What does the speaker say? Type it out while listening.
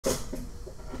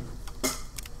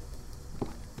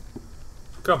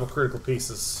A couple critical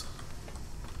pieces.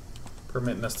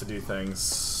 Permitting us to do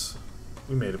things.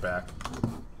 We made it back.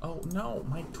 Oh no,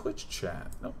 my Twitch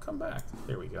chat. No, come back.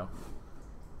 There we go.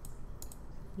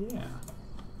 Yeah.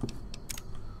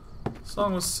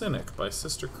 Song was Cynic by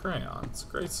Sister Crayon. It's a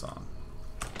great song.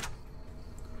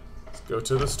 Let's go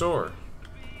to the store.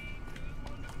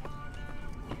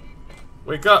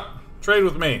 Wake up! Trade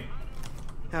with me!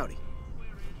 Howdy.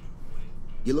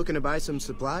 You looking to buy some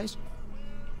supplies?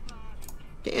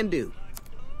 Can do.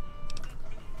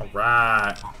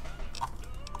 Alright.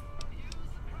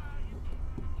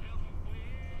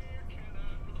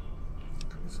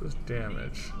 Increases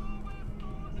damage.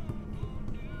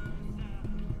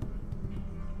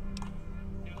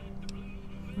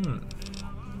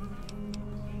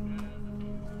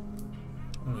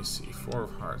 Let me see. 4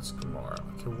 of Hearts, Gamora.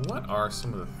 Okay, what are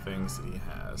some of the things that he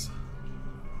has?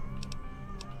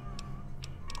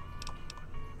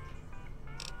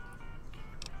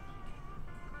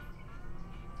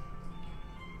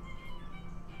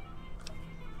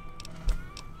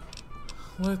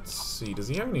 Let's see. Does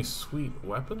he have any sweet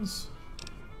weapons?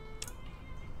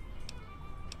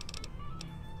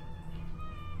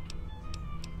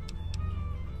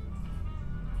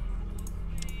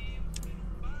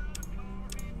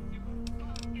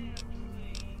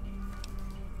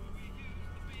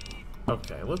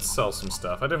 Okay, let's sell some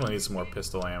stuff. I definitely need some more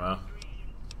pistol ammo.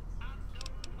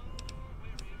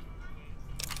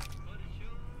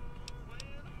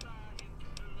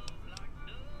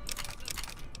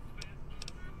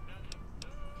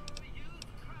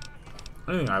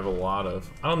 I think I have a lot of.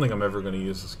 I don't think I'm ever going to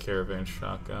use this caravan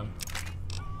shotgun.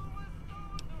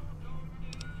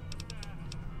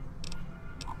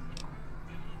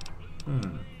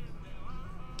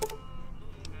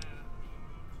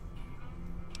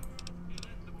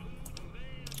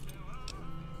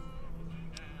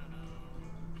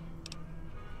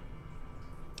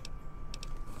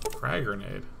 Frag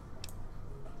grenade.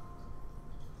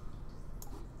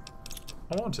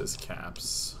 I want his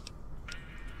caps.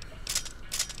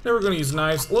 Never gonna use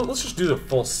knives. Let's just do the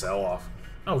full sell-off.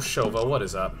 Oh, Shova, what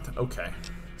is up? Okay.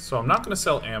 So I'm not gonna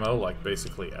sell ammo, like,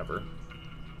 basically ever.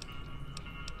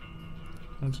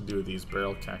 What to do with these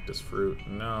barrel cactus fruit?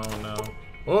 No, no.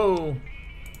 Whoa!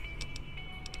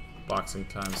 Boxing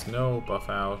times, no. Buff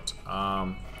out.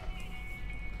 I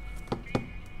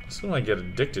seem like I get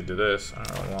addicted to this. I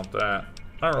don't really want that.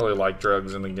 I don't really like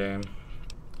drugs in the game.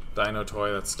 Dino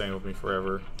toy, that's staying with me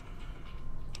forever.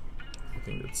 I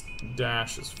think that's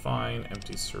dash is fine.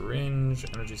 Empty syringe,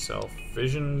 energy cell,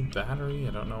 fission, battery,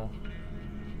 I don't know.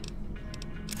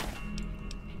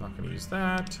 Not gonna use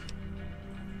that.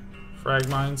 Frag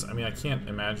mines, I mean, I can't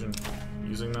imagine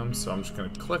using them, so I'm just gonna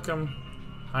click them.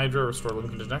 Hydra, restore living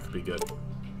condition, that could be good.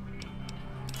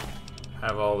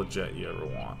 Have all the jet you ever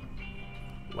want.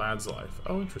 Lad's life.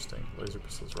 Oh, interesting. Laser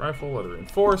pistols, rifle, leather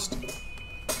reinforced.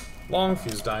 Long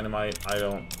fuse dynamite.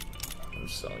 I'm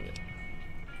just selling it.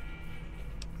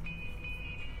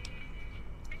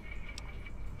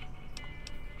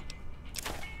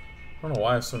 I don't know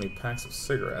why I have so many packs of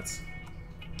cigarettes.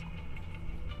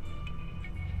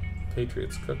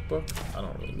 Patriots cookbook. I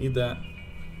don't really need that.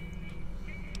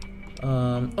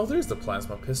 Oh, there's the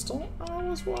plasma pistol. I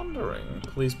was wondering.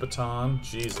 Police baton.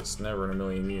 Jesus, never in a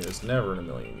million years. Never in a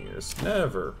million years.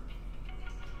 Never.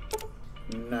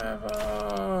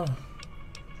 Never.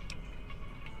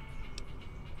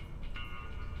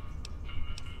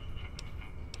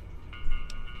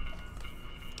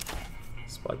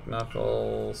 Spike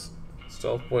knuckles.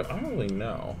 Stealth boy. I don't really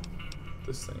know what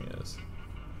this thing is.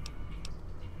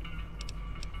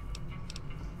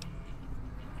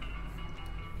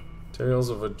 Tales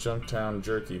of a Junktown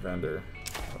jerky vendor.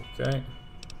 Okay.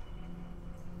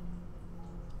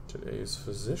 Today's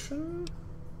physician?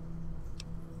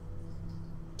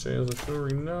 Tales of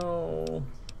Shuri, no.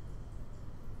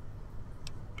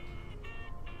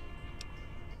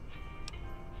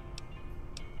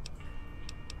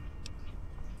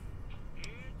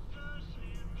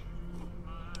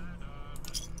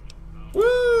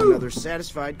 Woo! Another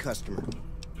satisfied customer.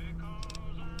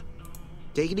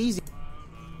 Take it easy.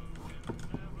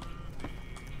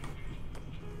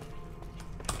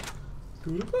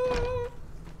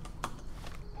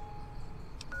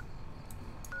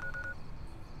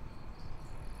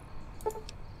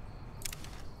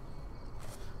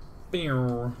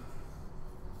 Beer.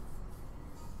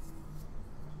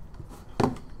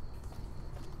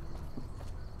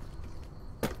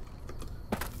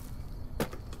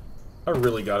 I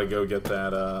really gotta go get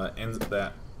that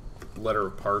that letter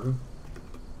of pardon.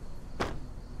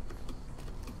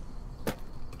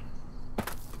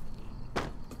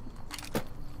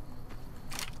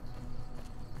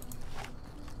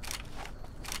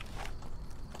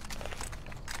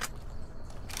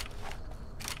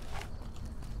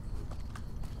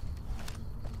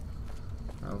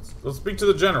 Let's speak to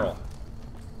the general.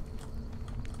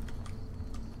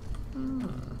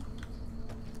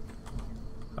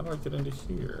 How do I get into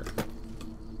here?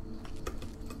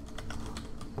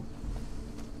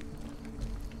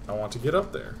 I want to get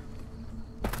up there.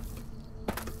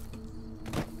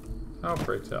 How,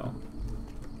 pray tell?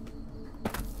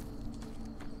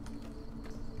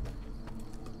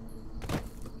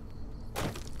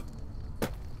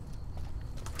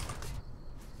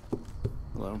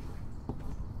 Hello?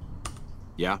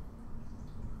 Yeah?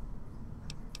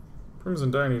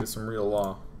 Crimson Dye needed some real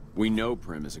law. We know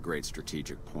Prim is a great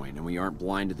strategic point, and we aren't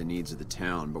blind to the needs of the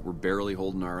town, but we're barely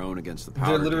holding our own against the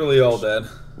power. They're literally all dead.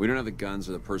 We don't have the guns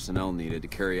or the personnel needed to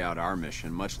carry out our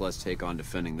mission, much less take on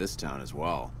defending this town as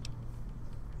well.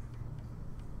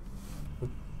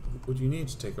 What do you need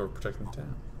to take over protecting the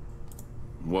town?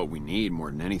 What we need more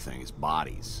than anything is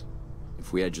bodies.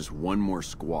 If we had just one more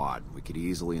squad, we could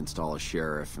easily install a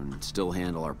sheriff and still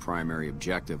handle our primary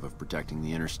objective of protecting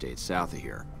the interstate south of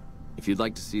here. If you'd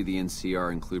like to see the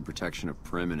NCR include protection of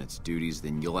Prim and its duties,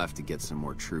 then you'll have to get some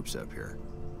more troops up here.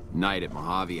 Knight at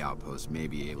Mojave Outpost may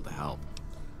be able to help.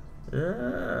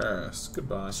 Yes,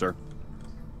 goodbye. Sir?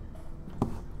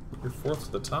 You're fourth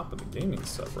to the top of the gaming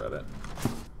subreddit.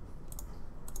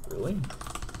 Really?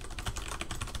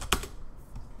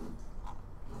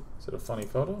 Is it a funny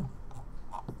photo?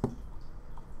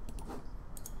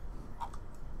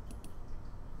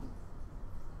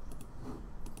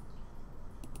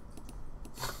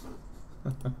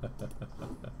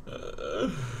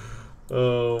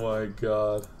 Oh my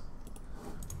god.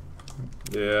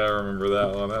 Yeah, I remember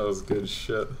that one. That was good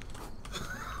shit.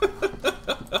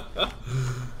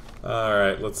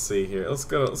 Alright, let's see here. Let's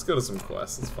go to some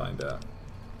quests. Let's find out.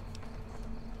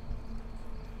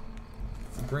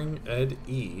 Bring Ed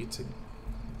E to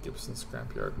Gibson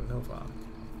Scrapyard in Novak.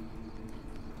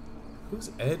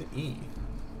 Who's Ed E?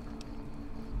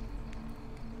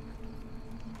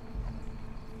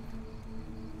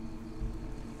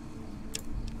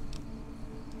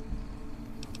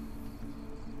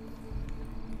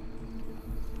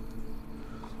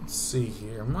 Let's see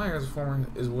here. Myers former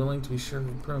is willing to be sheriff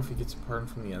of Prim if he gets a pardon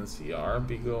from the NCR.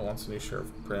 Beagle wants a new sheriff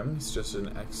of Prim. He's just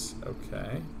an ex.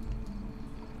 Okay.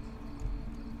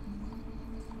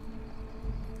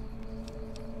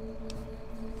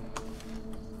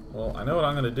 Well, I know what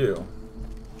I'm gonna do.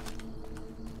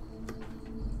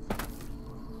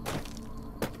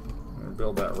 I'm gonna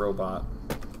build that robot.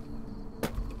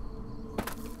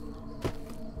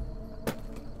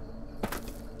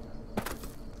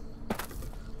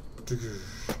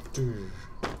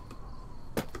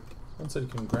 Someone said you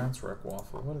can grants Wreck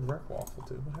Waffle. What did Wreck Waffle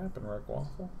do? What happened, Wreck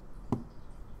Waffle?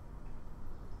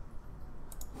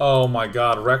 Oh my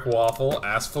god, Wreck Waffle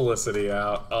asked Felicity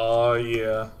out. Oh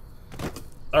yeah.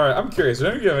 Alright, I'm curious. Do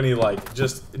any of you have any, like,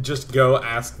 just go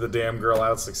ask the damn girl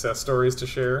out success stories to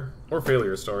share? Or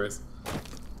failure stories?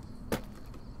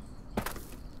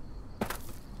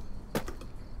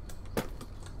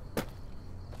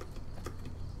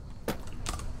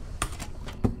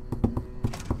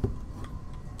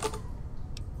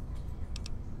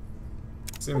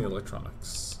 Semi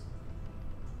electronics.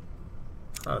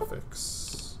 Try to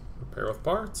fix. Repair with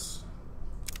parts.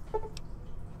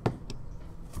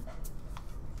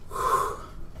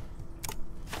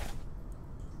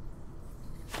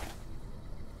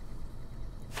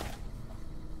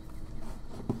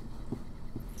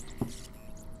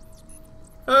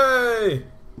 Hey!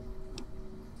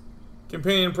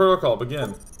 Companion protocol,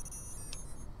 begin.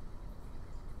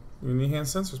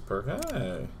 Enhanced sensors perk,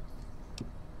 hey.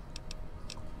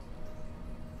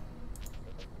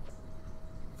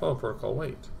 Follow protocol,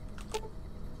 wait.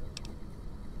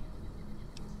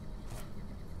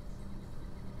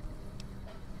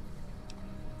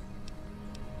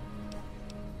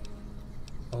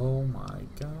 Oh my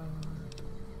god.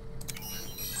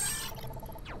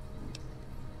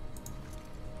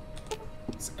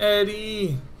 It's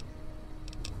Eddie!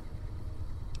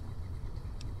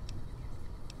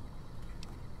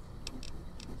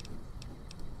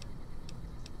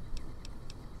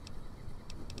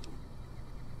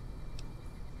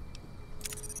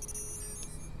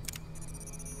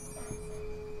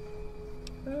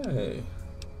 Hey.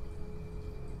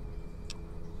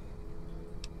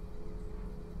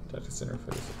 Tactics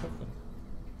interface open.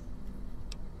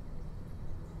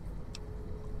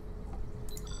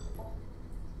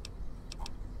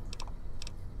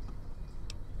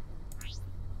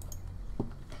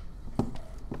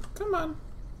 Come on.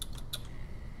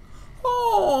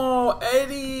 Oh,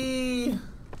 Eddie!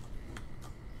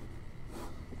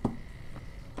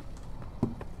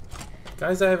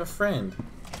 Guys, I have a friend.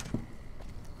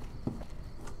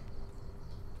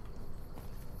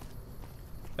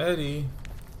 Eddie.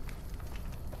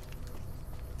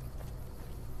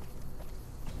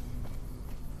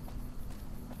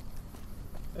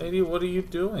 Eddie, what are you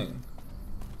doing?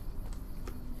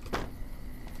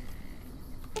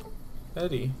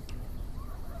 Eddie.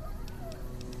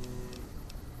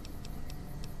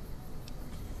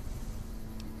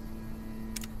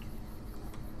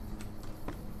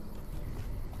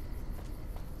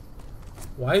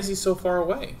 Why is he so far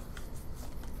away?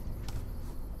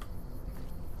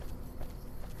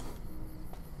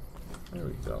 There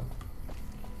we go.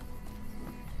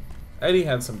 Eddie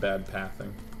had some bad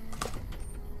pathing.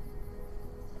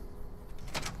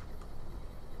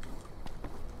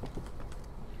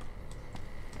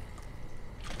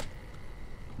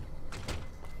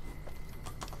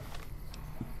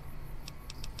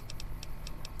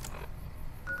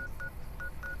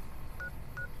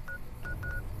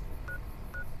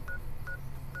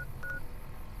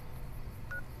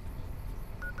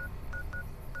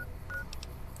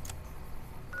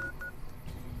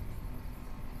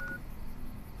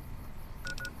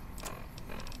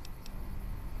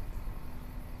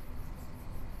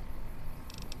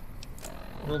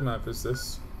 What world map is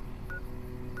this?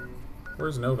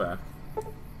 Where's Novak?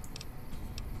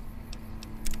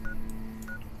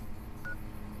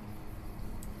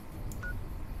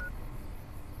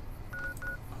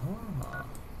 Ah,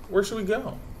 where should we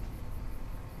go?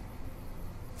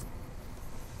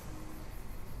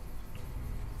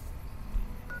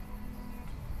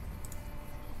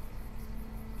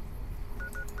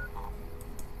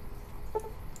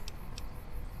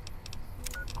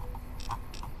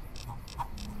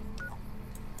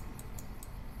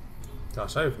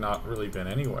 Gosh, I have not really been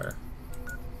anywhere.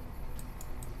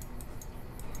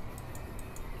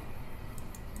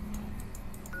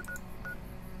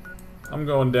 I'm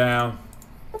going down.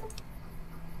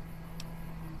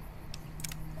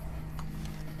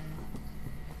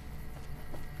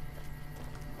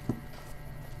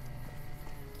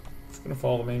 Just gonna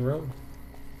follow the main road.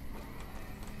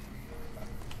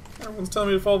 Everyone's telling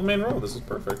me to follow the main road. This is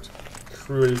perfect.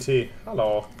 Cruelty.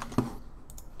 Hello.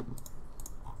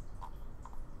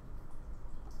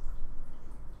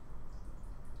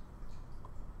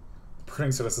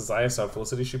 Printing said, "This I saw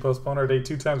Felicity. She postponed our date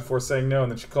 2 times before saying no,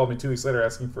 and then she called me 2 weeks later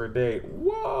asking for a date."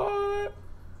 What?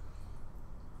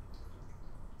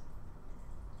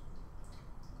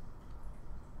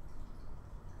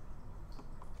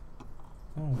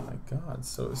 Oh my god,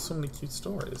 so many cute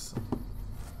stories.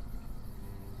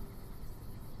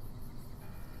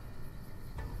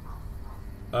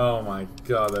 Oh my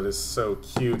god, that is so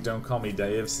cute. Don't call me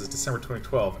Dave. This is December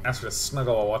 2012. Asked her to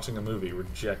snuggle while watching a movie.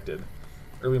 Rejected.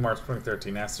 Early March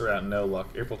 2013, asked her out, no luck.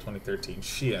 April 2013,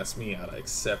 she asked me out, I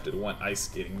accepted, went ice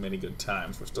skating, many good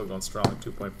times. We're still going strong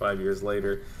 2.5 years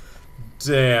later.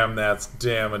 Damn, that's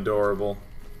damn adorable.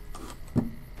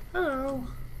 Hello.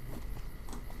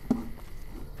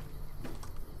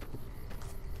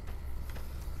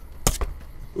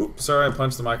 Oops, sorry, I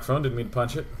punched the microphone, didn't mean to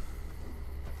punch it.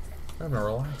 Having a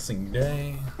relaxing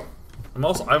day. I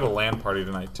have a LAN party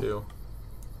tonight, too.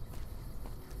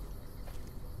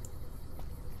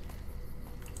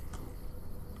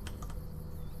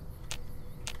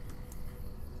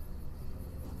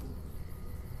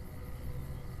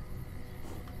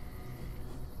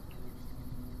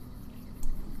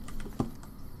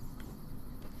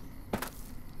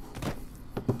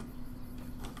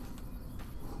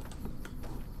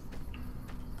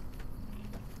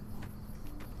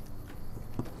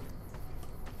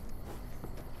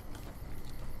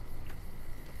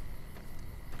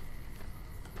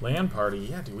 LAN party?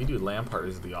 Yeah, dude, we do LAN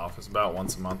parties at the office about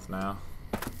once a month now.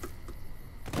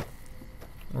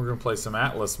 We're gonna play some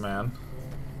Atlas, man.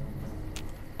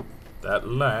 That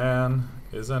LAN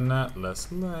is an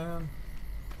Atlas LAN.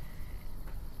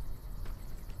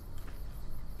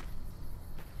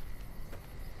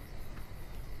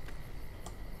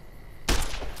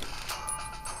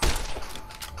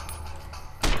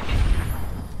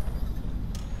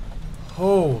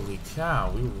 Holy cow,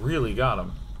 we really got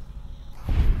him.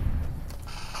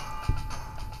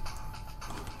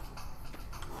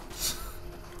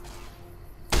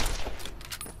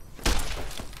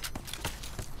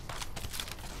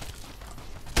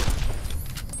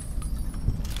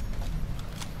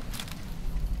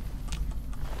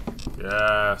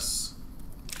 Yes.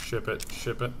 Ship it,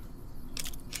 ship it.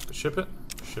 Ship it,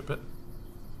 ship it.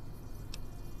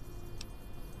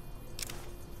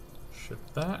 Ship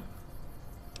that.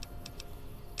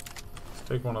 Let's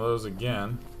take one of those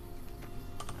again.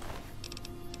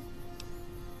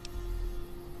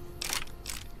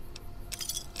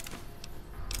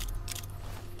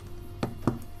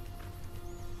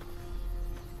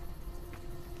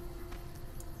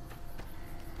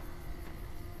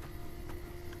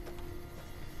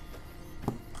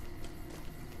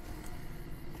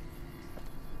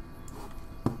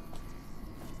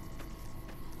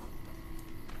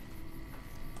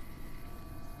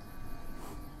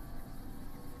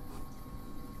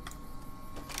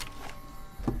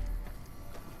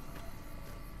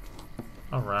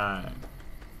 Alright.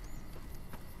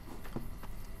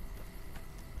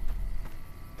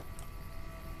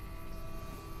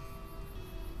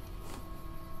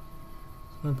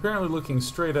 I'm apparently looking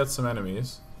straight at some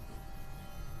enemies.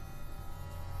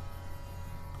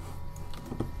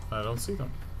 I don't see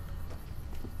them.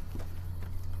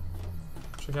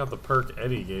 Check out the perk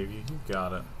Eddie gave you. You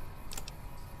got it.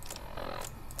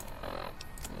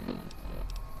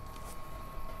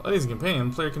 Ladies and companion,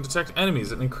 the player can detect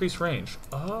enemies at an increased range.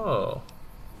 Oh.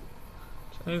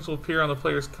 Enemies will appear on the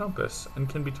player's compass and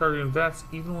can be targeted in vats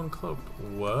even when cloaked.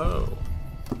 Whoa.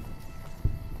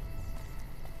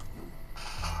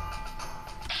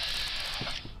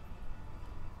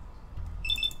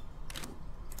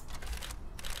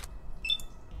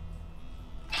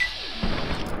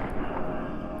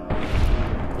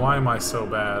 Why am I so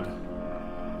bad?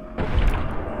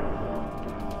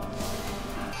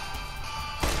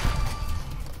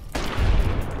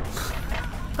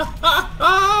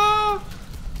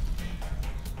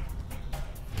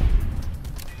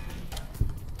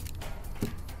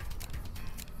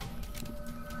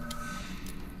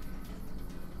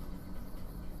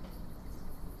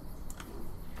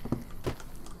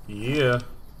 Yeah.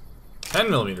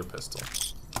 10mm pistol.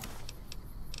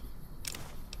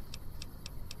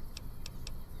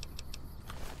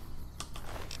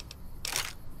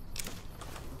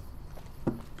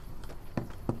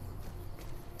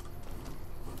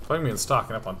 Putting me in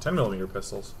stocking up on 10mm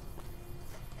pistols.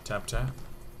 Tap tap.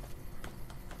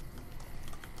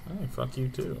 Hey, fuck you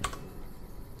too.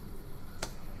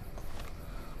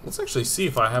 Let's actually see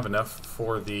if I have enough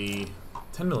for the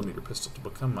 10mm pistol to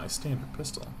become my standard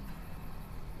pistol.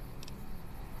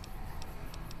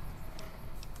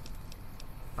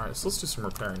 Alright, so let's do some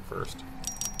repairing first.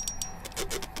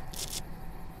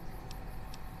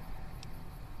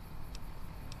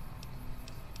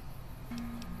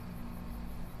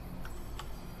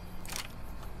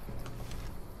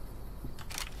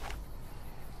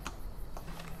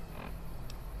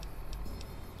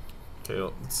 Okay,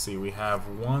 let's see. We have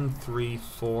 1, 3,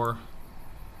 4,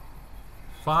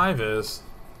 5 is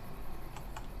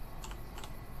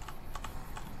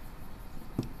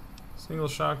single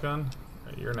shotgun.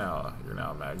 Right, you're now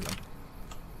a Magnum.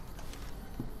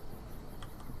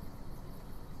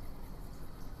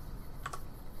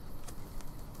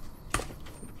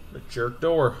 The jerk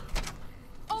door.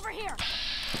 Over here.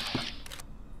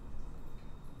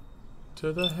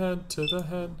 To the head. To the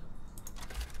head.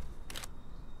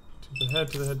 To the head,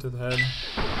 to the head, to the head.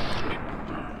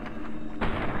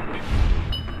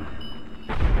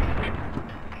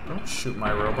 Don't shoot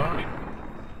my robot.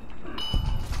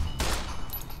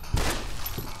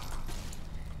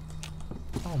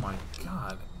 Oh my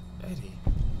god, Eddie.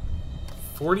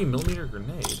 40mm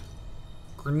grenade.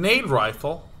 Grenade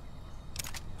rifle?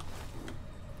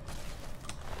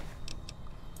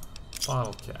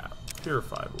 Bottle cap.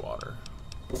 Purified water.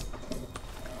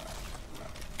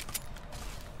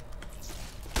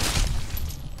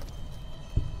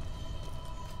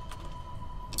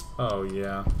 Oh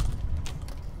yeah.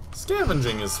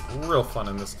 Scavenging is real fun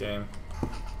in this game.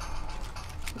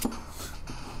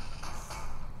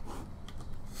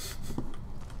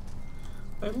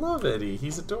 I love Eddie,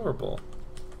 he's adorable.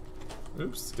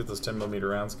 Oops, get those 10mm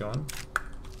rounds going.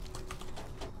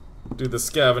 Dude, the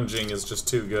scavenging is just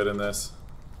too good in this.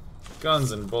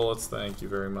 Guns and bullets, thank you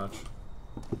very much.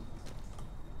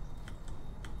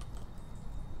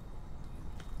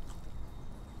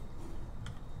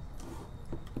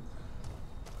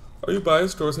 Are you buying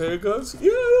stores handguns?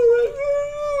 Yeah.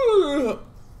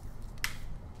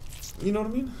 You know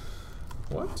what I mean?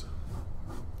 What?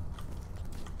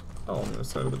 Oh, on the other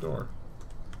side of the door.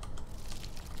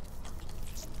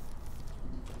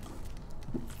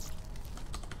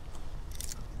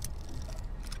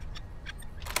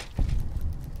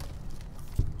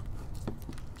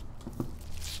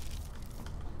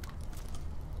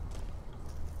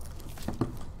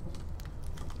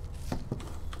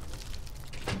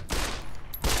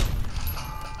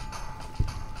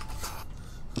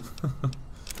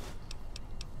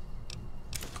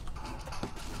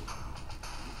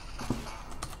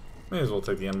 May as well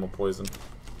take the animal poison.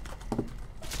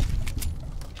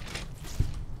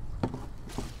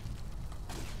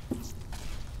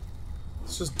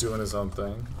 It's just doing his own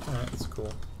thing. Alright, that's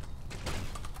cool.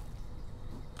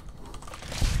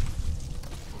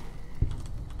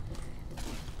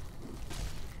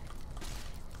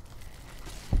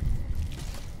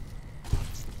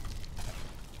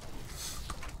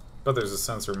 But there's a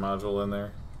sensor module in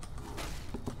there.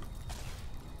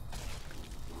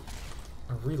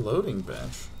 A reloading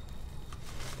bench.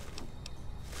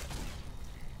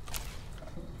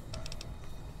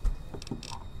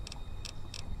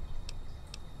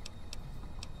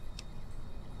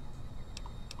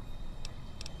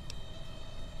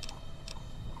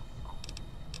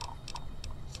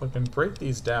 So I can break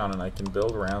these down and I can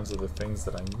build rounds of the things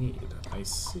that I need. I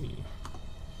see.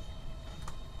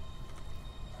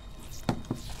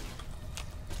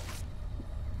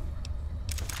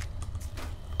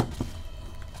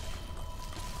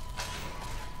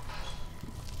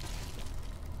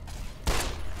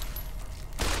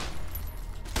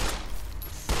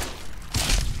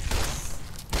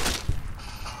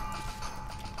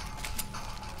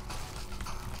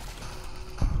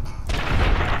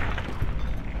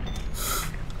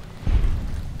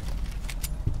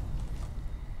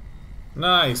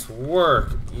 Nice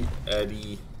work,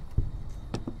 Eddie.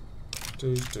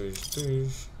 Douche, douche,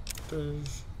 douche,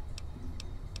 douche.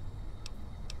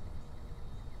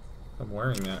 I'm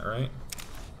wearing that, right?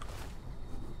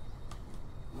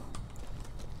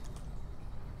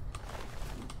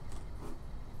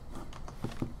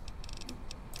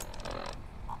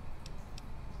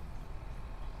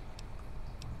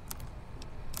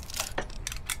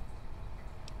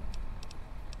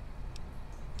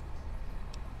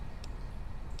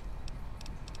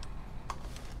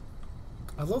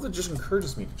 I love that it just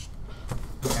encourages me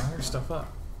to gather stuff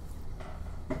up.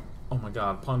 Oh my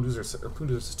god, Ponduzer says,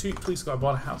 please go, I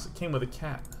bought a house. It came with a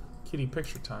cat. Kitty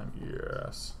picture time.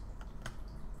 Yes.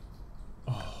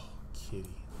 Oh, kitty.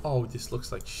 Oh, this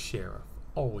looks like Sheriff.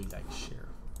 Oh, we like Sheriff.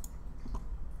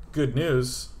 Good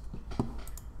news.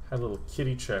 Had a little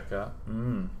kitty checkup.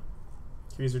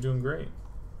 Kitties are doing great.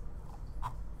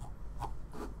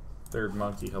 Third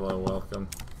monkey, hello, welcome.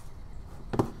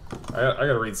 I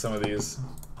gotta read some of these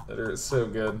that are so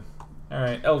good.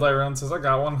 Alright, Eldiron says, I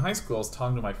got one in high school. I was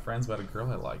talking to my friends about a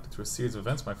girl I liked. Through a series of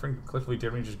events, my friend Clifford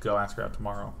dared me to just go ask her out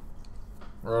tomorrow.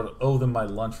 Or I'd owe them my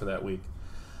lunch for that week.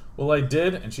 Well, I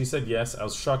did, and she said yes. I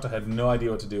was shocked. I had no idea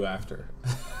what to do after.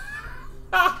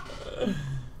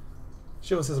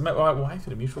 She says, I met my wife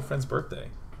at a mutual friend's birthday.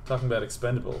 Talking about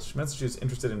Expendables. She mentioned she was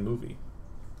interested in a movie.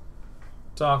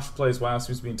 Talk, she plays WoW,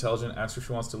 seems to be intelligent, asks her if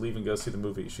she wants to leave and go see the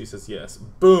movie. She says yes.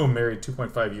 Boom, married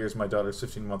 2.5 years, my daughter's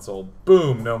 15 months old.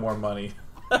 Boom, no more money.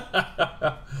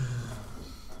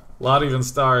 Lot Even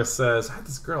Star says, I had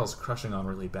this girl I was crushing on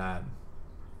really bad.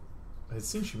 It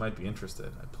seemed she might be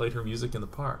interested. I played her music in the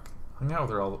park. Hung out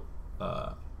with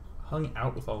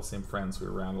all the same friends. We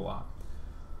were around a lot.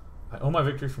 I owe my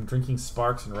victory from drinking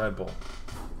Sparks and Red Bull.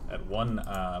 At one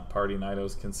party night, I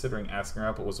was considering asking her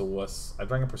out, but was a wuss. I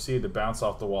drank and proceeded to bounce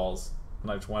off the walls,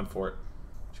 and I just went for it.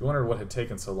 She wondered what had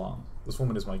taken so long. This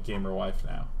woman is my gamer wife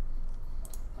now.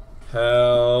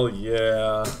 Hell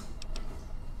yeah.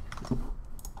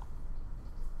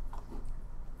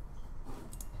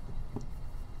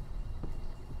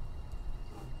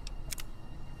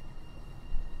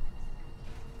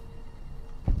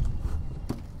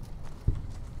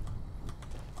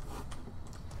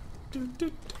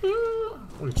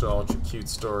 Look at all your cute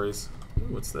stories.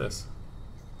 Ooh, what's this?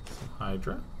 Some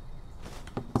Hydra.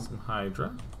 Some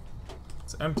Hydra.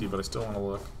 It's empty, but I still want to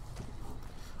look.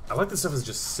 I like this stuff is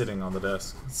just sitting on the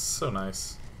desk. It's so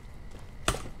nice.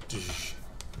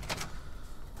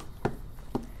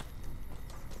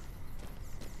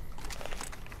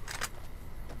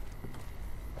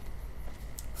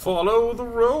 Follow the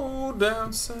road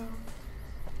down south.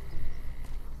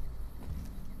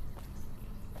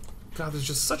 God, there's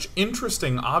just such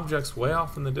interesting objects way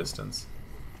off in the distance.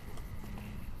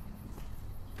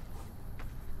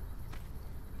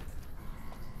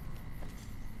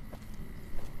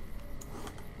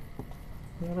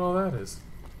 What all that is?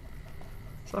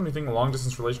 So anything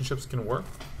long-distance relationships can work?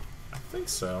 I think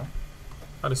so.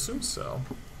 I'd assume so.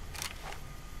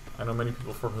 I know many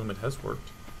people for whom it has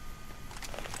worked.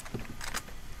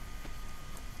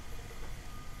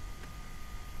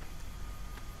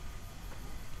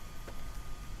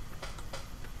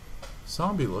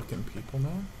 Zombie-looking people,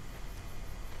 man.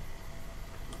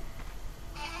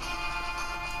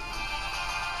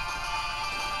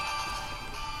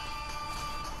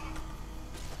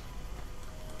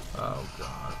 Oh,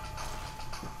 God.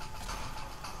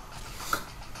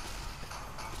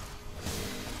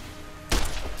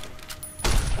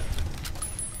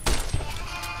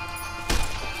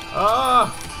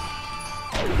 Ah!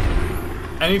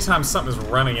 Anytime something is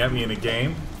running at me in a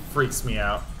game, freaks me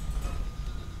out.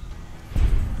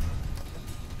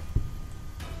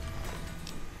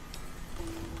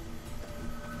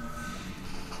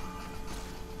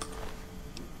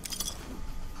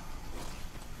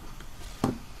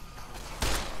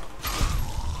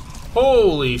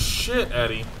 Holy shit,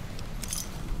 Eddie.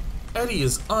 Eddie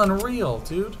is unreal,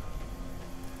 dude.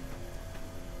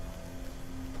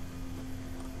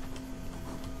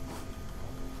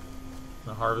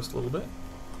 Gonna harvest a little bit.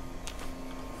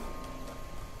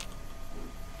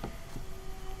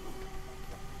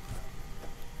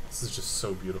 This is just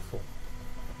so beautiful.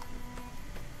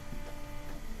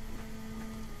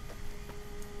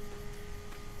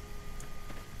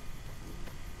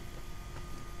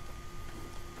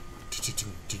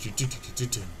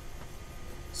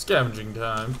 Scavenging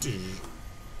time.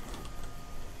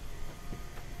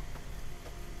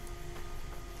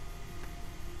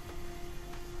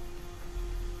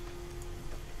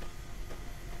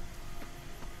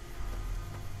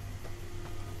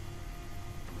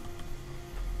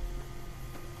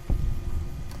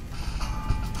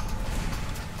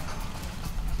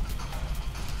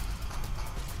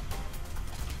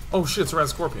 Oh shit, it's a red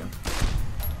scorpion.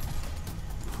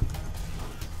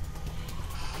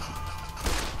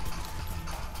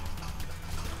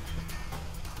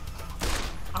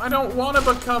 I don't want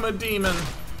to become a demon.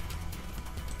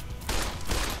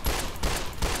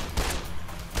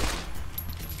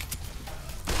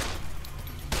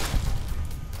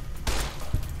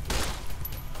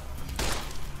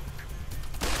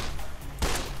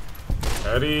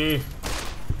 Eddie.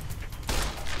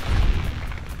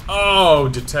 Oh,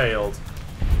 detailed.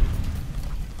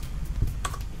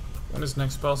 When is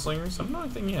next spell slingers? I don't know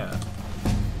anything yet.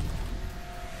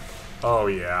 Oh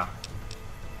yeah.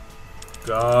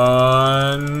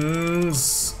 Guns.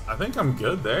 I think I'm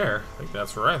good there. I think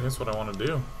that's right. That's what I want to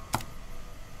do.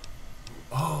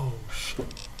 Oh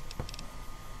shit.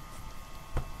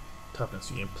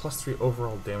 Toughness. You gain +3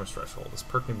 overall damage threshold. This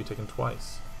perk can be taken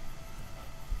twice.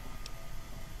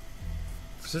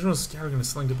 Precision was scouting and a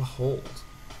sling to behold.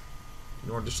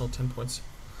 Ignore additional 10 points.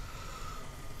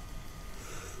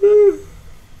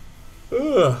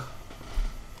 Ugh.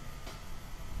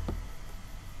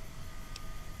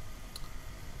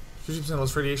 50%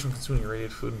 less radiation when consuming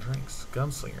irradiated food and drinks.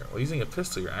 Gunslinger. While using a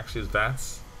pistol, your action is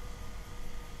VATS.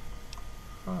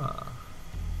 Huh.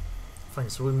 Finding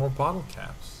considerably more bottle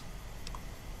caps.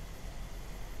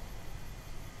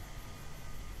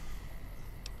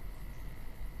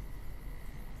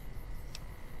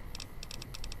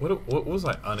 What was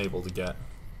I unable to get?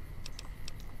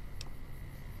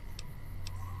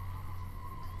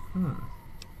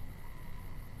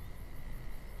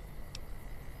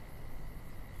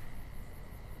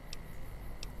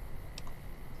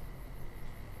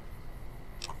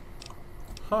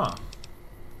 Huh.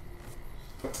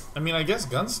 I mean, I guess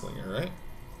Gunslinger, right?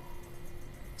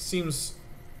 Seems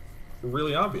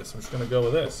really obvious. I'm just gonna go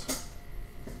with this.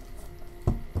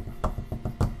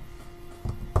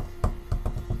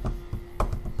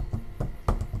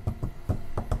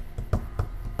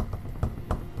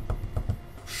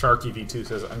 Sharky V2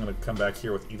 says, "I'm gonna come back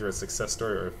here with either a success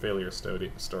story or a failure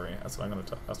story." That's what I'm gonna.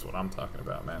 That's what I'm talking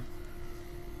about, man.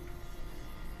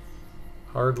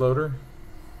 Hard loader.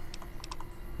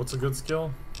 What's a good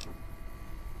skill?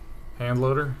 Hand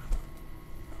loader.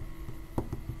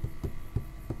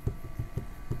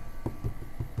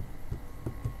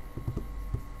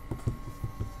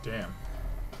 Damn.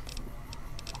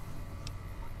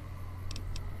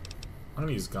 I'm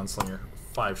gonna use Gunslinger.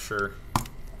 5 sure.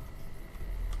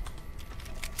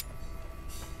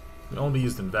 Can only be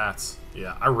used in VATS.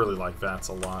 Yeah, I really like VATS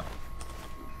a lot.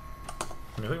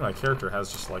 I mean, I think my character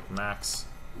has just like max.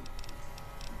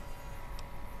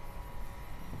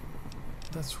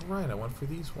 That's right, I went for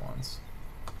these ones.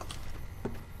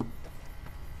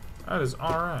 That is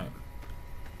alright.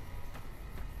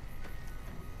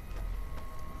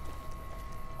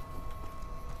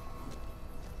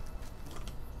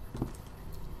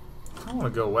 I want to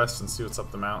go west and see what's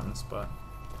up the mountains, but...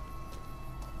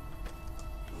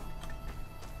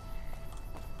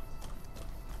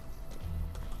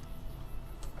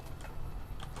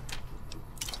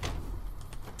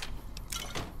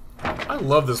 I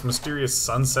love this mysterious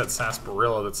sunset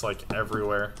sarsaparilla that's like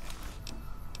everywhere.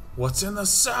 What's in the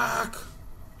sack?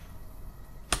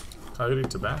 Coyote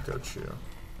tobacco chew.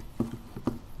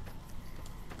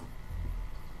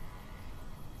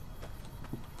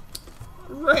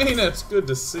 Rain, it's good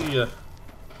to see you.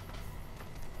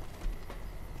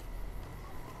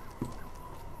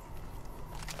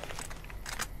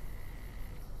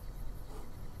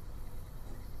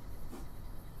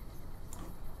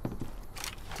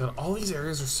 God, all these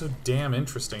areas are so damn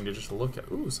interesting to just look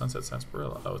at. Ooh, sunset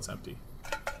sarsaparilla. Oh, it's empty.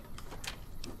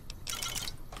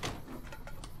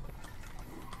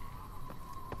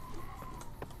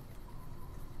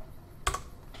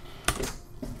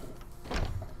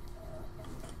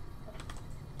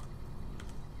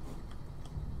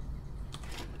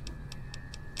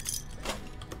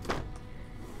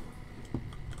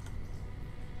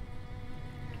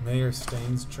 Mayor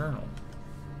Stain's journal.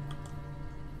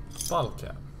 Bottle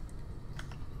cap.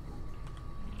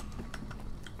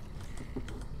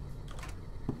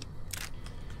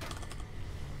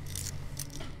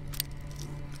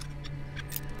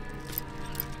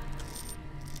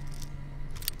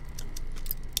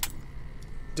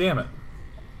 Damn it.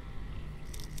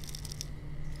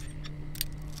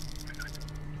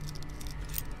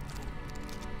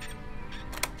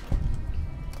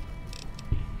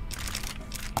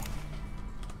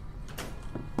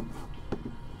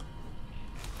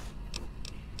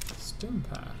 Stim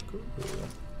pack. Ooh.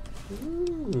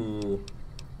 Ooh.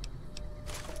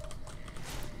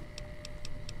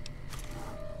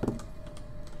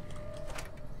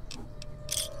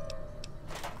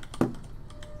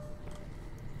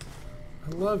 I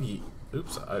love ye.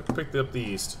 Oops, I picked up the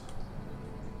yeast.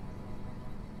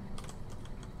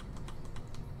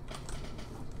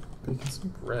 Baking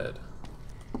some bread.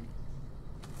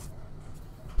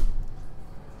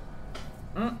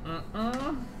 Alright,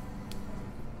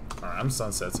 I'm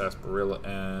Sunset Sarsaparilla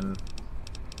and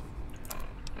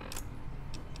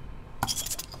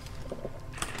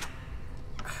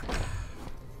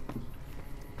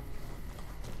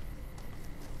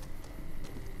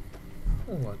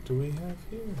what do we have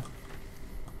here?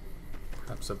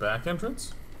 Perhaps a back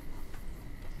entrance?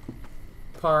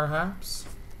 Perhaps.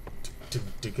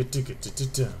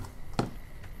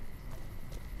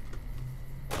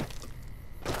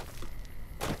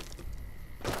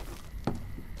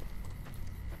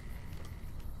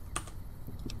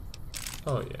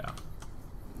 Oh yeah.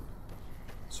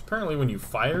 So apparently when you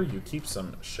fire, you keep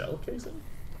some shell casing?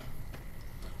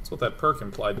 That's what that perk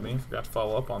implied to me. Forgot to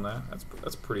follow up on that.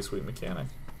 That's a pretty sweet mechanic.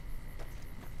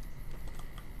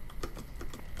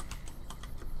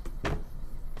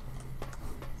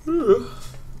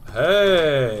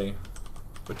 Hey!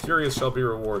 The curious shall be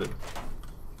rewarded.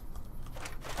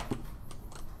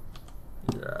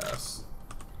 Yes.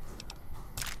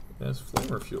 Yes,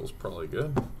 flamer fuel's probably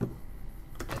good.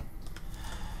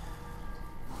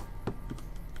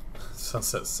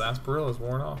 Sunset Sarsaparilla is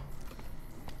worn off.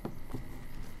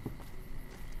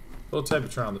 Little tab, you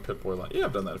turn on the Pip-Boy light. Yeah,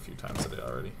 I've done that a few times today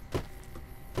already.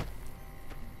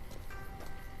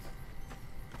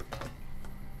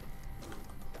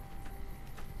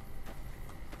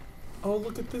 Oh,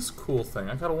 look at this cool thing.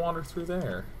 I gotta wander through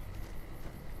there.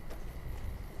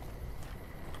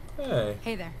 Hey.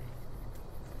 Hey there.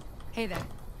 Hey there.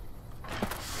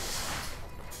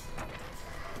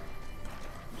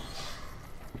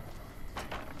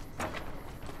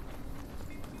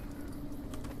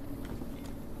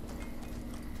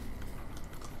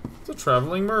 It's a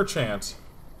traveling merchant.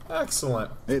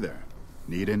 Excellent. Hey there.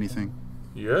 Need anything?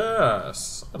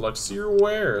 Yes. I'd like to see your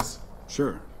wares.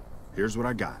 Sure. Here's what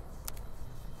I got.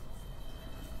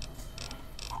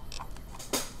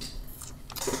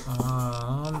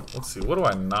 Let's see. What do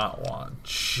I not want?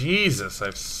 Jesus, I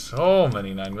have so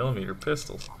many 9mm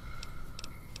pistols.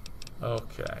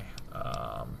 Okay.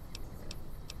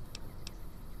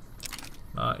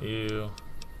 Not you.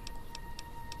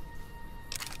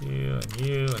 You and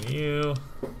you and you.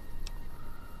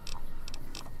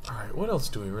 Alright, what else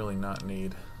do we really not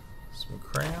need? Some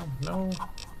cram? No.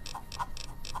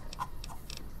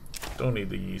 Don't need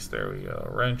the yeast. There we go.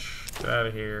 Wrench. Get out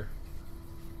of here.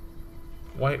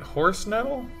 White horse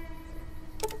nettle?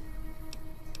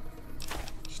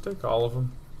 Just take all of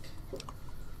them.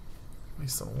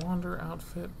 Mason Wander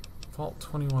outfit. Vault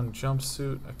 21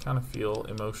 jumpsuit. I kind of feel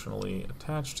emotionally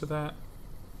attached to that.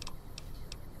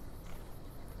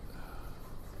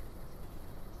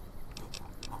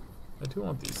 I do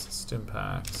want these stim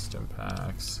packs.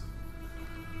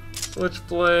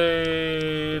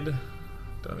 Switchblade.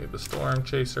 Don't need the storm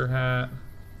chaser hat.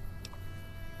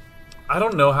 I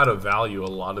don't know how to value a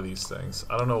lot of these things.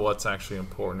 I don't know what's actually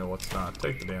important and what's not.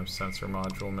 Take the damn sensor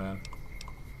module, man.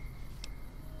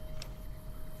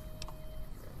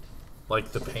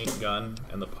 Like the paint gun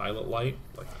and the pilot light.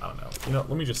 Like, I don't know. You know,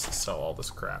 let me just sell all this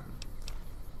crap.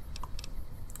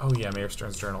 Oh yeah, Mayor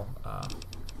Stern's journal.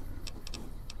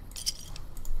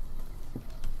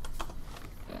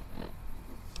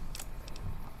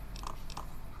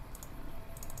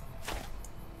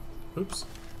 Oops.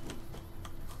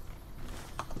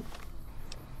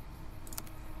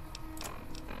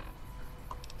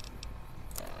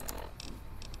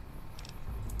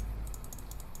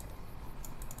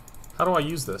 How do I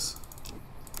use this?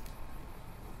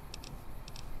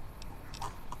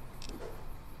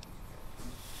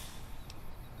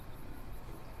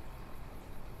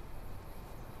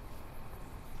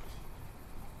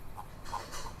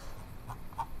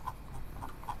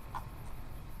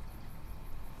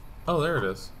 Oh, there it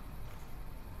is.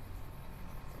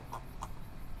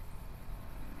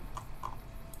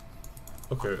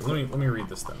 Okay, let me read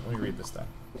this then.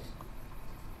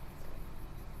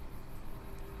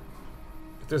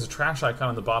 If there's a trash icon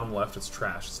on the bottom left, it's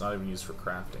trash. It's not even used for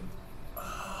crafting.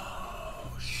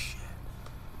 Oh shit.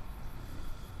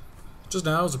 Just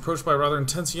now, I was approached by a rather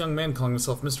intense young man calling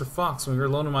himself Mr. Fox. When we were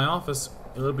alone in my office,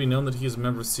 it would be known that he is a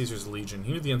member of Caesar's Legion.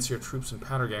 He knew the NCR troops and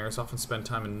powder gangers often spend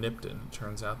time in Nipton. It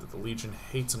turns out that the Legion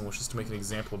hates and wishes to make an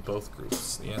example of both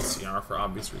groups. The NCR for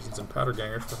obvious reasons, and powder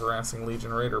gangers for harassing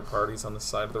Legion raider parties on this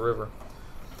side of the river.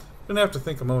 I didn't have to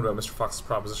think a moment about Mr. Fox's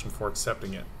proposition before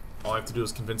accepting it. All I have to do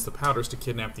is convince the powders to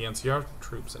kidnap the NCR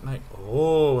troops at night.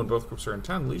 Oh, when both groups are in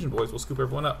town, the Legion boys will scoop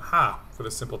everyone up. Ha! For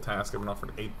this simple task, I've been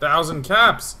offered 8,000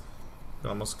 caps! I could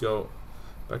almost go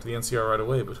back to the NCR right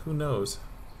away, but who knows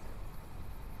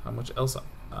how much else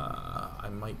I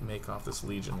might make off this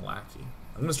Legion lackey.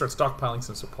 I'm going to start stockpiling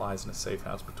some supplies in a safe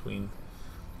house between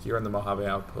here and the Mojave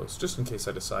outpost, just in case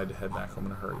I decide to head back home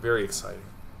in a hurry. Very exciting.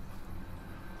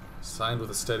 Signed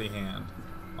with a steady hand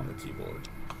on the keyboard.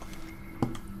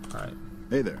 Alright.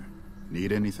 Hey there.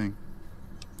 Need anything?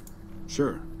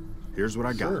 Sure. Here's what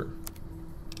I got. Sure.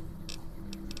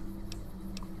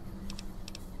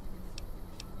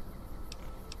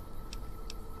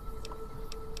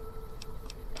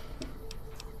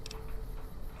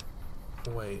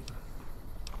 Wait.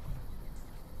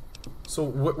 So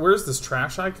where's this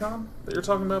trash icon that you're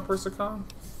talking about, Persicon?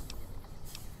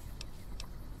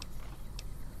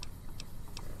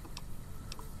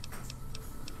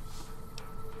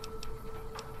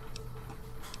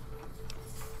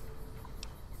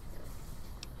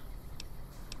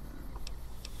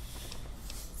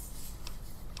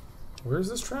 Where's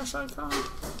this trash icon?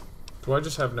 Do I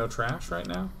just have no trash right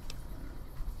now?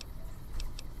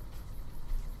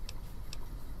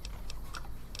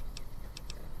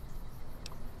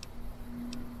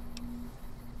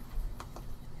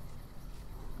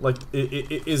 Like,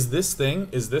 is this thing,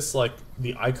 is this like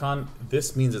the icon,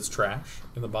 this means it's trash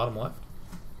in the bottom left?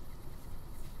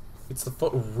 It's the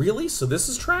really? So this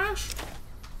is trash?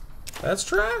 That's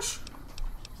trash?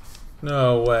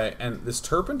 No way. And this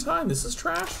turpentine, this is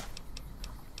trash?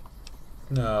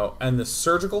 No. And the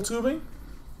surgical tubing?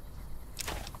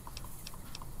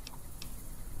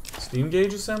 Steam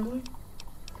gauge assembly?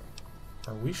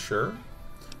 Are we sure?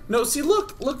 No, see,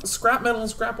 look, scrap metal and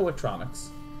scrap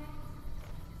electronics.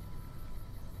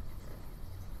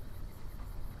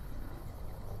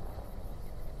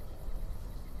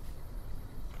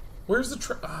 Where's the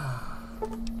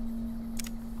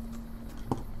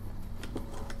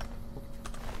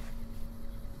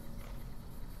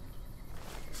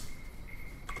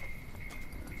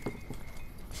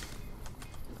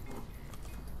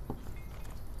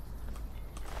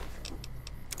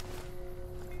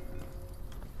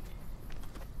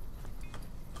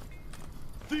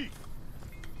Thief!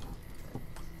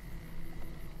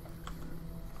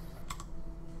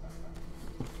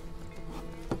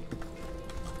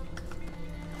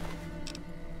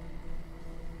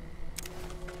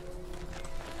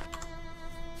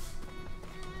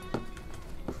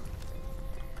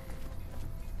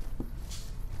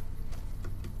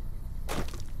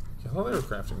 I thought they were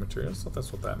crafting materials. I thought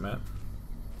that's what that meant.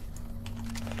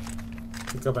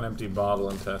 Pick up an empty bottle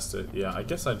and test it. Yeah, I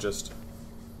guess I just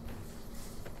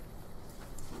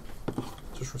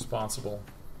responsible.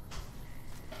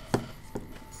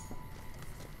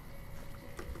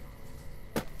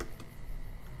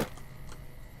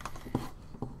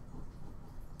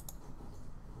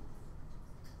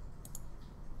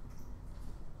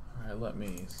 Alright, let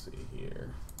me see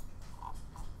here.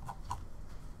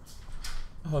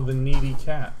 Oh, the needy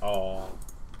cat. Oh.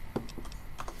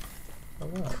 Oh,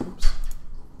 well, oops.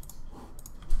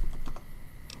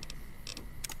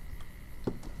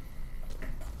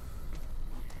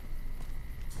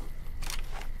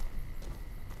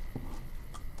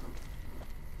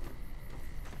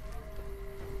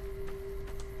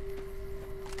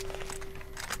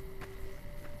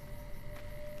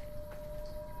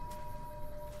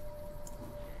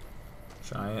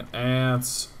 Giant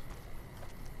ants.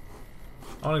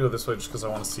 I want to go this way just because I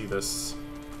want to see this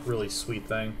really sweet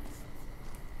thing.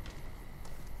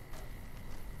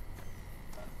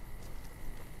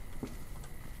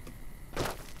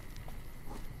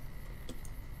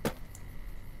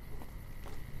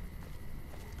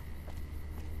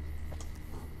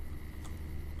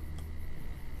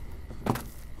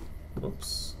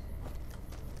 Whoops.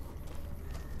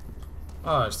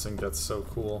 Oh, I just think that's so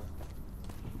cool.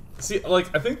 See,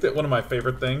 like, I think that one of my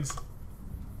favorite things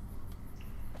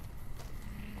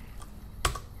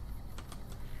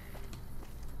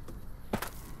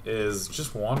is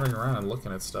just wandering around and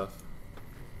looking at stuff.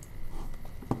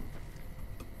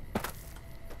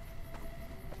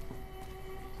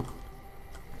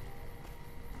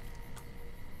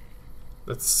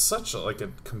 That's such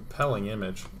a compelling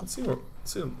image. Let's see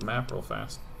the map real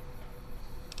fast.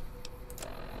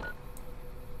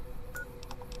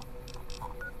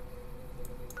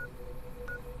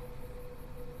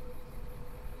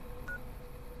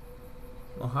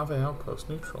 Mojave Outpost,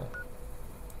 neutral.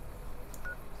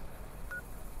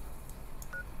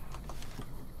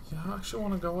 Yeah, I actually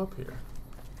want to go up here.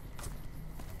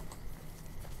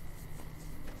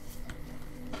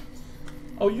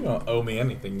 Oh, you don't owe me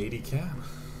anything, needy cat.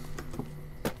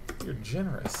 You're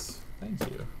generous. Thank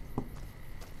you.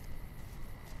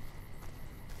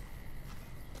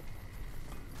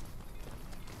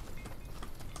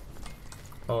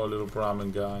 Oh, little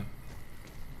Brahmin guy.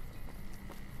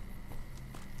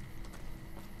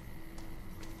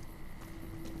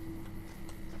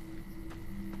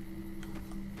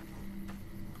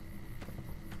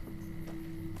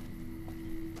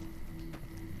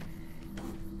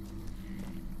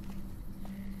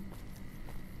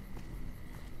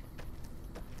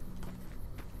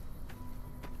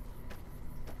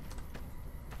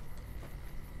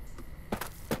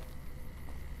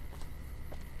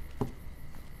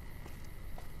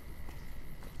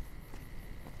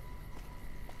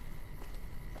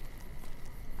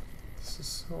 This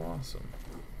is so awesome.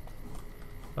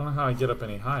 I don't know how I get up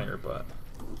any higher, but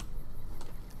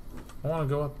I want to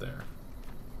go up there.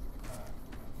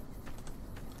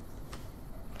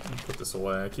 Let me put this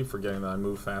away. I keep forgetting that I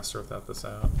move faster without this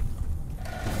out.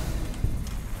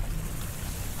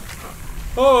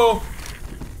 Oh!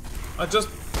 I just...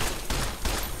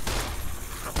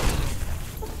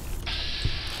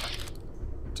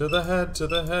 To the head, to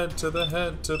the head, to the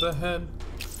head, to the head.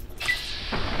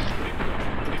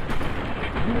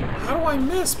 How do I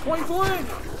miss point blank?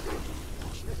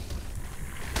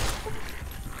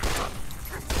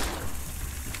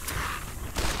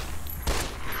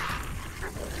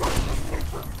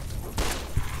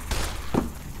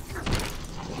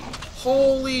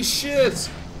 Holy shit!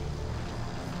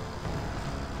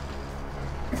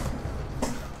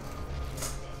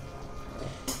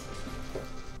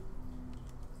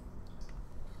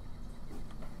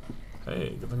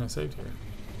 Hey, good thing I saved here.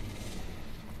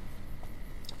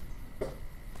 Have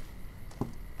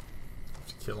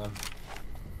to kill him.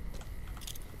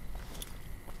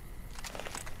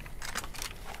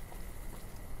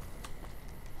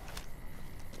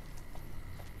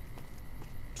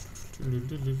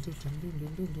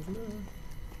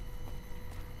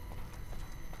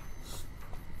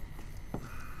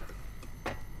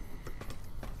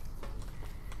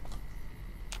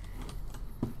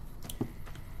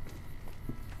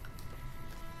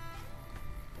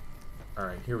 All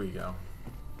right, here we go.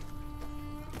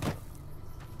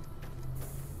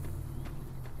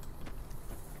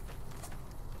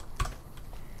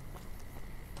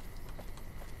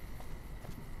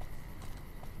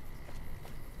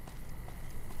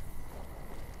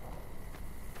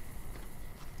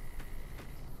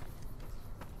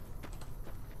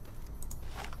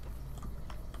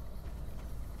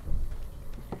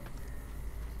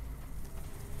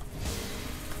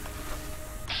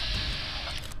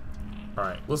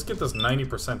 Alright, let's get this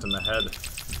 90% in the head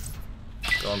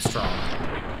going strong.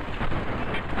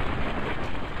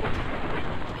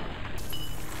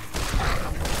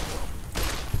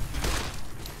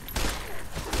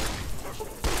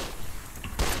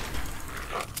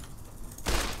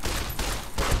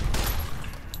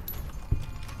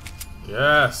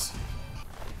 Yes!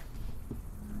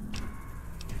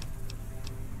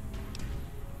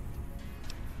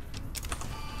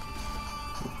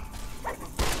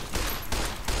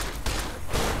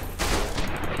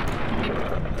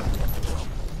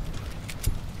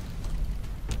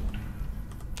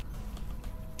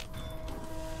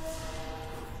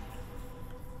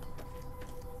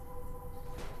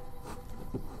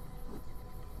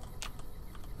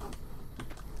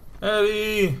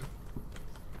 Eddie!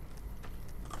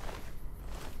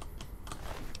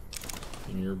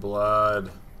 In your blood.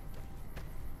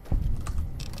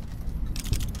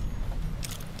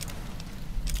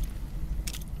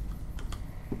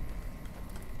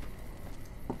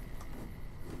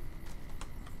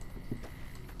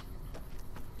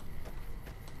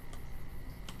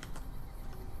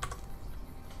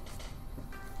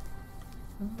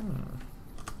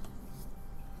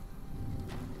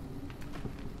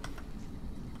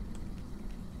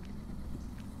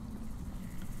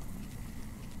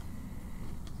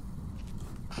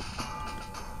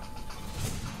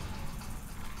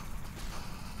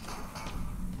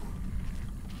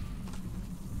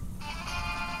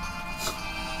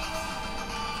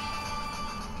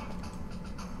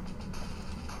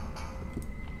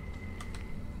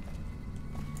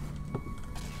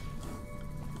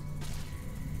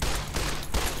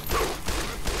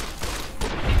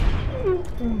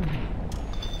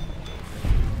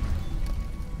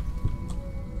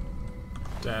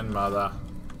 Dan mother.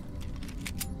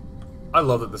 I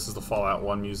love that this is the Fallout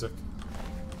 1 music.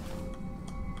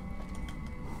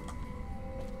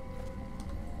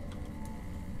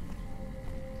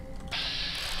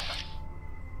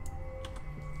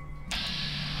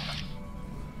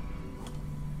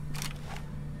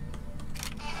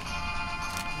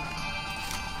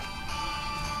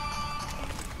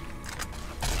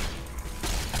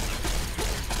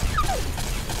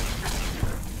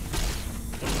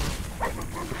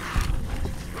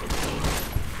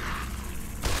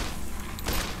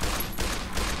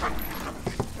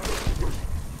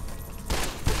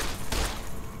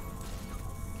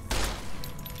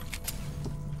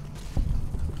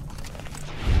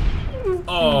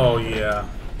 Oh, yeah.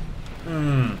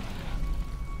 Mmm.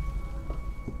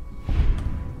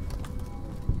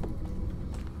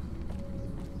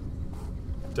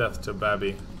 Death to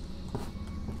Babby.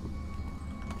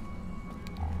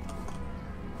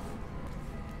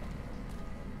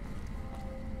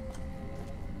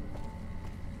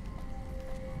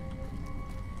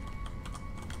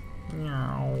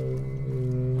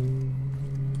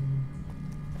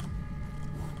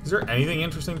 Is there anything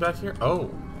interesting back here? Oh.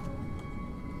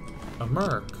 A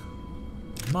merc.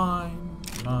 Mine.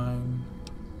 Mine.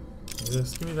 Give me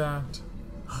this. Give me that.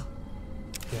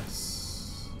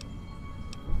 Yes.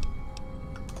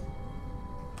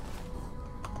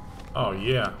 Oh,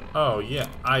 yeah. Oh, yeah.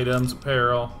 Items,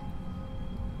 apparel.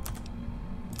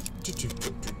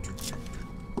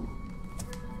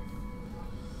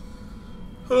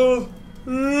 Oh.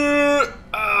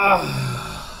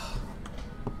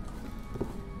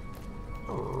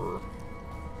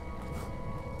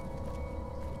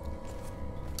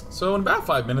 So in about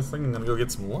 5 minutes, I think I'm gonna go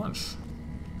get some lunch.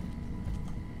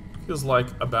 Feels like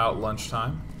about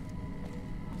lunchtime.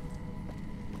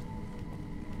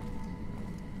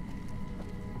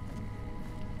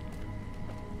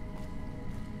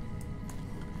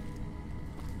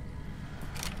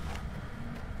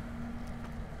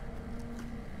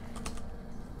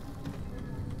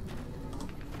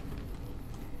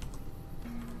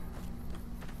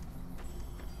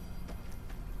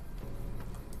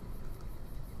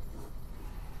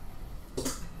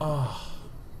 Oh.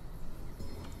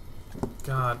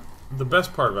 God. The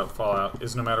best part about Fallout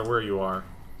is no matter where you are,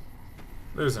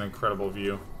 there's an incredible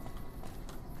view.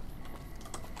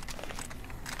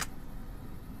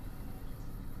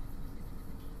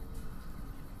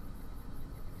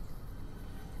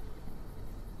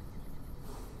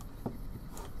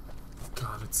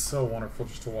 God, it's so wonderful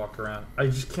just to walk around. I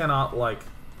just cannot, like,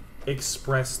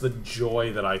 express the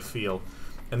joy that I feel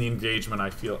and the engagement I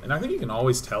feel. And I think you can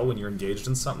always tell when you're engaged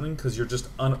in something because you're just,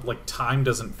 like, time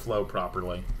doesn't flow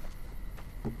properly.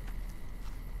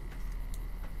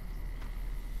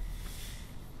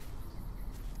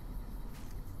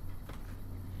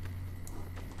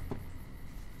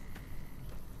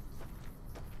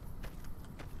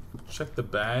 Check the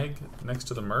bag next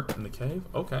to the merc in the cave?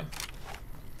 Okay.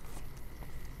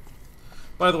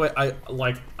 By the way,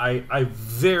 I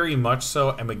very much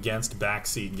so am against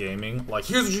backseat gaming. Like,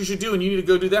 here's what you should do, and you need to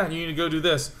go do that, and you need to go do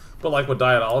this. But like what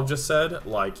Diet Olive just said,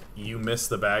 like, you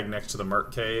missed the bag next to the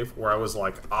merc cave, where I was,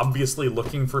 like, obviously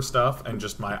looking for stuff, and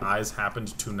just my eyes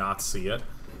happened to not see it.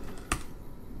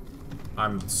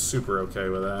 I'm super okay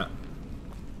with that.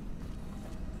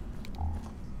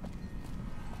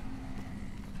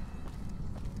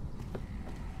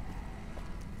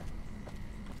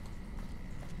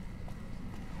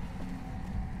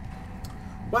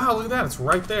 Wow, look at that. It's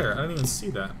right there. I didn't even see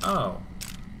that. Oh.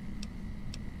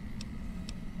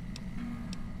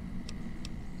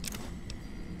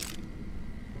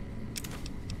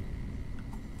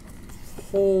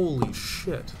 Holy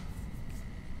shit.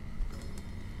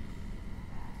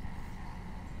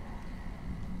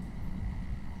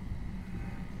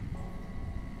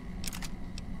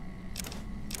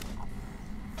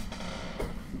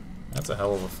 That's a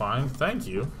hell of a find. Thank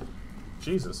you.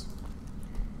 Jesus.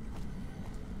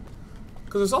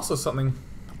 Because there's also something...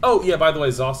 Oh, yeah, by the way,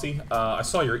 Zossi, I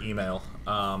saw your email.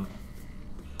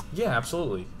 Yeah,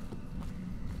 absolutely.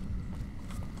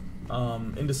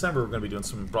 In December, we're going to be doing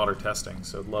some broader testing,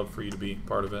 so I'd love for you to be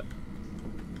part of it.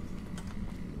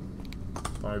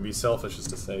 If I'm going to be selfish is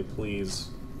to say, please,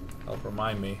 help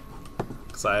remind me.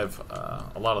 Because I have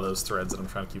a lot of those threads that I'm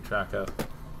trying to keep track of.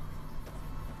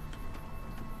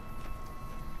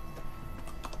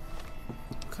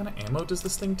 What kind of ammo does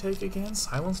this thing take again?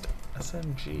 Silenced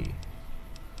SMG.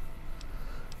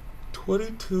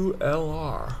 22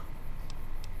 LR.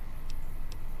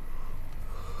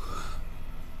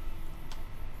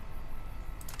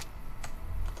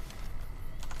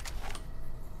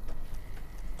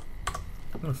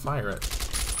 I'm gonna fire it.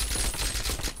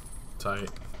 Tight.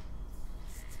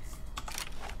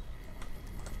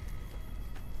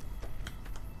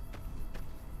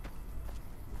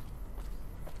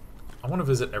 I want to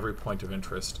visit every point of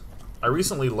interest. I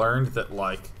recently learned that,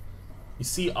 like, you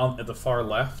see on at the far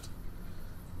left,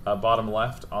 bottom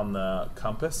left on the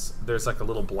compass, there's like a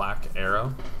little black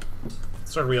arrow. I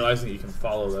started realizing that you can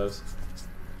follow those.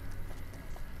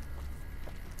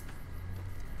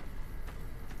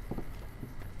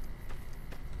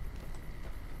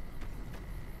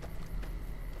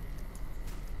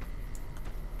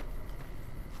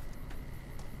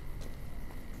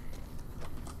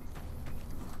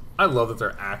 I love that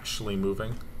they're actually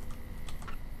moving.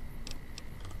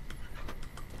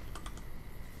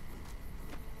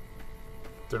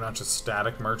 They're not just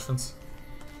static merchants.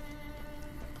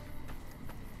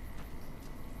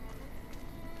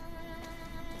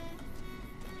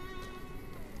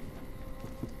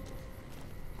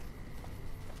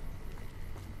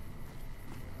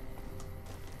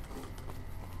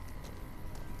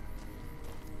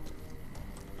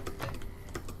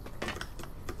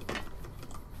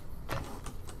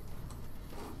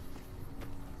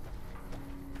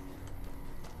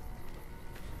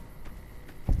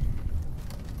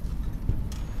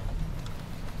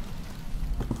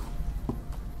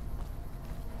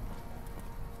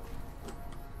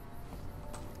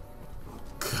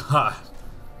 God.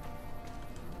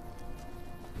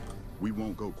 We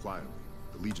won't go quietly.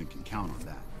 The Legion can count on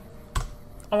that.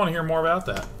 I want to hear more about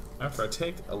that after I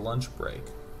take a lunch break.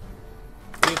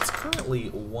 It's currently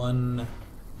 1:19.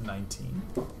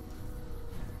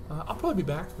 I'll probably be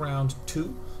back around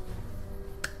 2.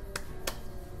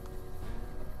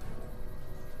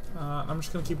 I'm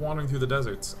just going to keep wandering through the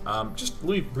deserts. Just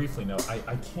briefly note,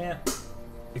 I can't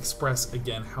express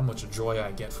again how much joy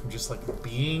I get from just like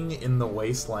being in the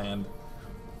wasteland,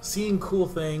 seeing cool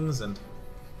things, and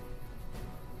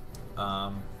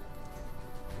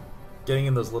getting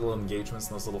in those little engagements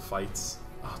and those little fights.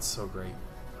 Oh, it's so great.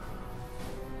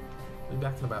 I'll be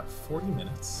back in about 40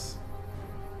 minutes.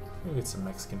 Maybe get some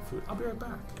Mexican food. I'll be right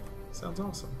back. Sounds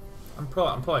awesome. I'm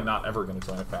probably not ever going to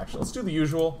join a faction. Let's do the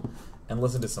usual and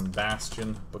listen to some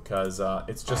Bastion, because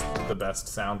it's just the best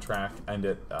soundtrack, and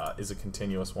it is a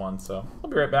continuous one. So I'll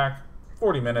be right back.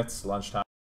 40 minutes, lunchtime.